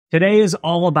Today is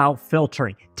all about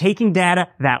filtering, taking data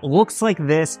that looks like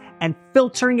this and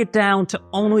filtering it down to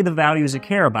only the values you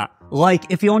care about.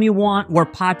 Like if you only want where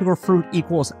popular fruit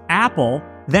equals apple,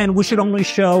 then we should only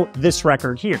show this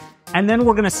record here. And then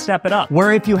we're gonna step it up,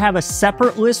 where if you have a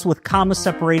separate list with comma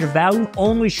separated value,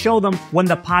 only show them when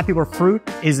the popular fruit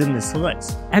is in this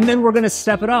list. And then we're gonna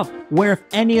step it up, where if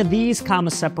any of these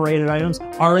comma separated items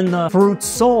are in the fruit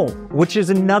sold, which is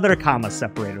another comma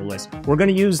separated list. We're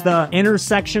gonna use the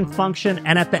intersection function,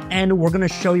 and at the end, we're gonna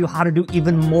show you how to do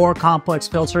even more complex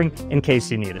filtering in case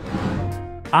you need it.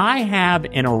 I have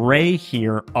an array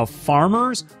here of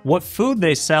farmers, what food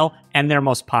they sell, and their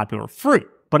most popular fruit.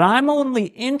 But I'm only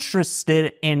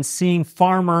interested in seeing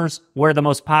farmers where the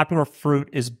most popular fruit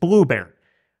is blueberry.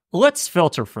 Let's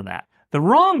filter for that. The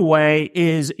wrong way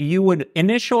is you would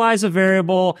initialize a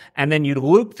variable and then you'd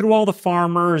loop through all the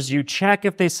farmers, you check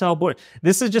if they sell blueberry.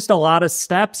 This is just a lot of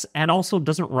steps and also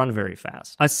doesn't run very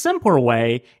fast. A simpler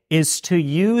way is to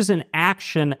use an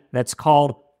action that's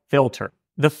called filter.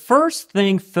 The first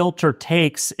thing filter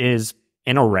takes is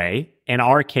an array. In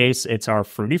our case, it's our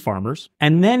fruity farmers.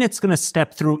 And then it's going to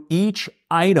step through each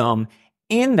item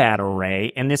in that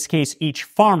array, in this case, each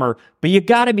farmer, but you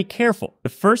got to be careful. The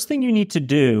first thing you need to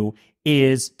do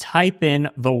is type in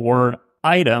the word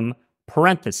item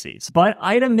parentheses. But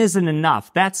item isn't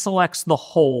enough. That selects the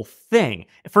whole thing.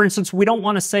 For instance, we don't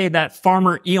want to say that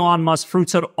farmer Elon Musk fruit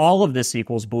said all of this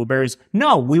equals blueberries.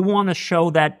 No, we want to show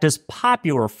that does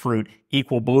popular fruit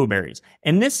equal blueberries.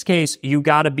 In this case, you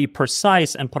got to be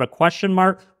precise and put a question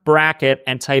mark, bracket,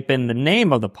 and type in the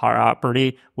name of the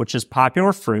property, which is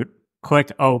popular fruit.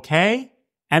 Click OK.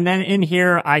 And then in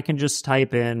here, I can just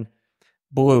type in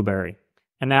blueberry.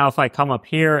 And now if I come up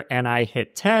here and I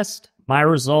hit test, my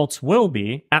results will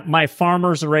be that my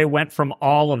farmers array went from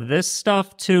all of this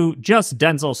stuff to just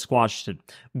Denzel Squashton.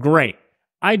 Great.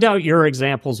 I doubt your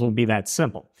examples will be that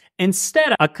simple.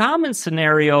 Instead, a common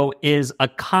scenario is a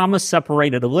comma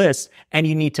separated list and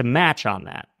you need to match on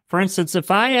that. For instance, if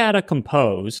I add a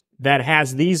compose that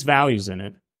has these values in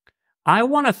it, I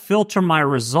want to filter my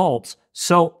results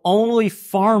so only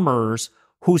farmers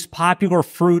whose popular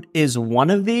fruit is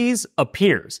one of these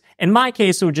appears. In my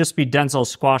case, it would just be Denzel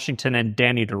Squashington and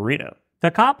Danny Dorito. To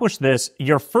accomplish this,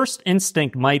 your first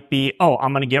instinct might be, oh,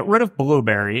 I'm going to get rid of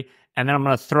blueberry, and then I'm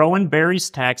going to throw in Barry's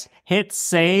text, hit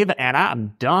save, and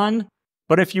I'm done.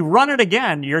 But if you run it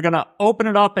again, you're going to open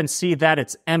it up and see that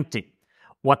it's empty.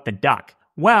 What the duck?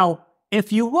 Well,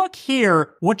 if you look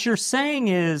here, what you're saying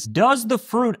is, does the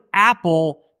fruit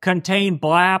apple contain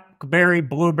blackberry,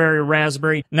 blueberry,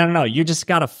 raspberry? No, you just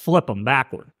got to flip them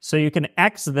backward. So you can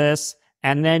X this,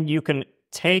 and then you can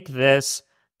take this,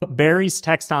 put Barry's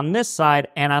text on this side,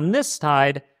 and on this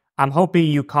side, I'm hoping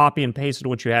you copy and pasted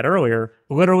what you had earlier,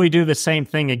 literally do the same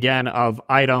thing again of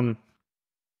item.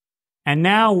 And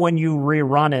now when you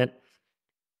rerun it,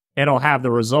 it'll have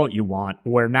the result you want,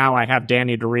 where now I have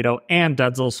Danny Dorito and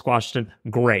Denzel Squashton.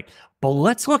 Great. But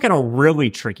let's look at a really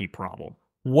tricky problem.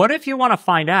 What if you want to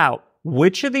find out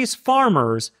which of these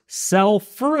farmers sell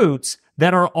fruits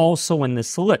that are also in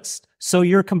this list? So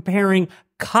you're comparing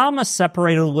comma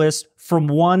separated list from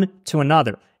one to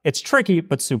another. It's tricky,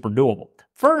 but super doable.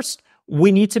 First,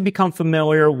 we need to become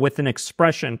familiar with an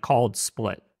expression called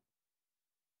split.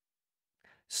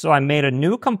 So I made a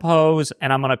new compose,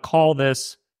 and I'm going to call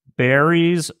this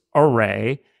Barry's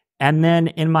array. And then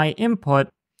in my input,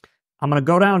 I'm going to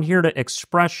go down here to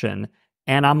expression,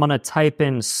 and I'm going to type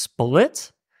in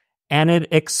split, and it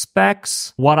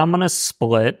expects what I'm going to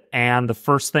split. And the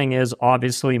first thing is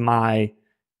obviously my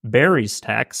Barry's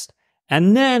text.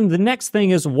 And then the next thing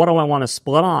is, what do I want to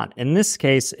split on? In this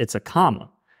case, it's a comma.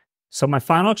 So my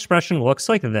final expression looks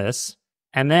like this.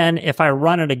 And then if I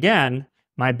run it again,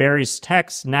 my Barry's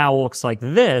text now looks like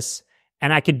this,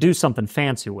 and I could do something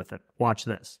fancy with it. Watch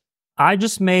this. I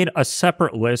just made a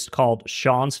separate list called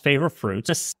Sean's favorite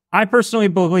fruits. I personally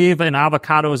believe an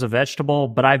avocado is a vegetable,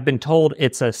 but I've been told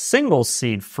it's a single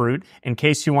seed fruit in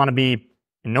case you want to be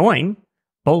annoying.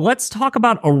 But let's talk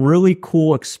about a really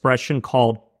cool expression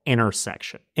called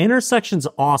intersection. Intersection's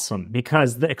awesome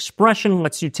because the expression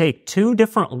lets you take two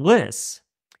different lists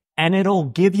and it'll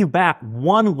give you back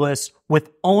one list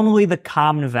with only the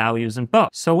common values in both.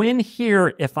 So in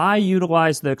here, if I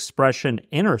utilize the expression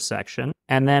intersection,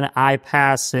 and then I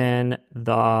pass in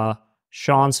the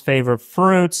Sean's favorite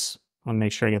fruits, I'll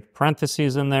make sure I get the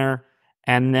parentheses in there,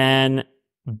 and then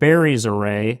Barry's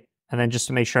array, and then just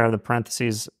to make sure I have the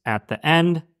parentheses at the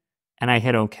end, and I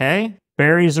hit OK.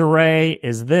 Barry's array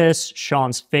is this,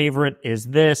 Sean's favorite is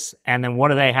this, and then what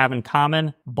do they have in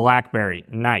common? Blackberry.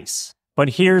 Nice. But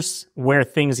here's where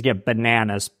things get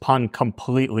bananas, pun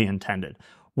completely intended.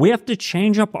 we have to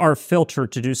change up our filter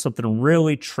to do something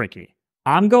really tricky.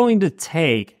 I'm going to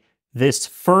take this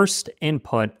first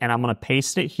input and I'm going to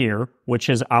paste it here, which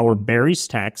is our berries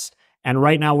text. And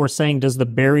right now we're saying, does the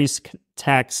berries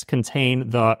text contain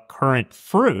the current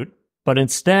fruit? But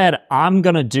instead, I'm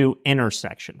going to do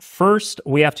intersection. First,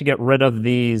 we have to get rid of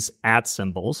these @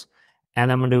 symbols.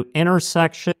 And I'm going to do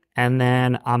intersection. And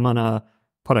then I'm going to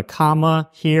put a comma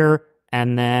here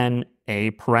and then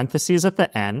a parentheses at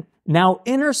the end. Now,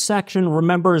 intersection,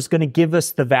 remember, is going to give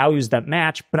us the values that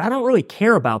match, but I don't really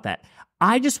care about that.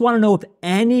 I just want to know if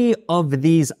any of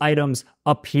these items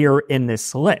appear in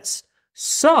this list.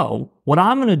 So what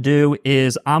I'm going to do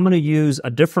is I'm going to use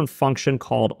a different function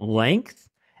called length,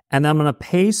 and then I'm going to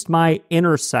paste my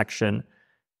intersection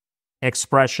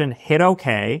expression, hit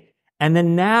OK, and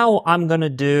then now I'm going to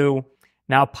do,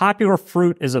 now popular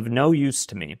fruit is of no use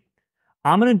to me.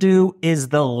 I'm going to do is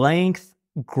the length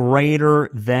greater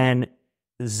than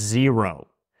 0.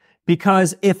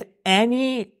 Because if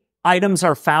any items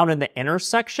are found in the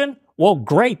intersection, well,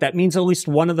 great. That means at least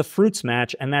one of the fruits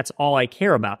match, and that's all I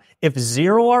care about. If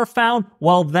 0 are found,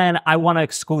 well, then I want to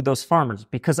exclude those farmers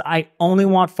because I only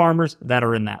want farmers that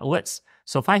are in that list.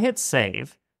 So if I hit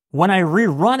save, when I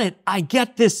rerun it, I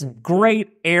get this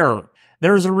great error.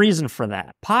 There's a reason for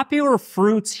that. Popular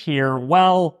fruits here,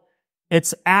 well,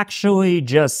 it's actually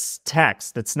just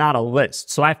text. It's not a list.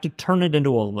 So I have to turn it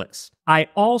into a list. I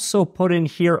also put in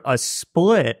here a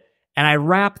split and I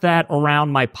wrap that around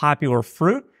my popular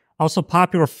fruit. Also,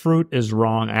 popular fruit is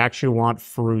wrong. I actually want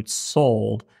fruits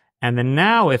sold. And then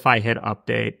now if I hit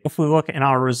update, if we look in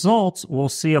our results, we'll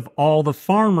see of all the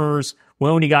farmers, we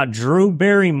only got Drew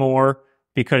Barrymore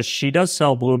because she does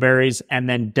sell blueberries, and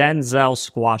then Denzel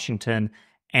Squashington,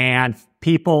 and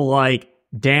people like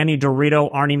Danny Dorito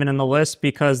aren't even in the list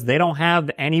because they don't have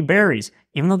any berries,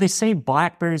 even though they say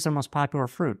blackberries are the most popular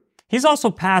fruit. He's also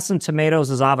passing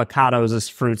tomatoes as avocados as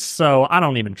fruits, so I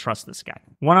don't even trust this guy.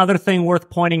 One other thing worth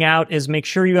pointing out is make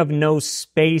sure you have no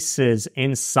spaces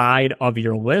inside of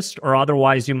your list, or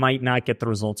otherwise you might not get the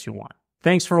results you want.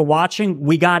 Thanks for watching.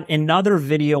 We got another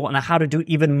video on how to do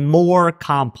even more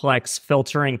complex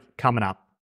filtering coming up.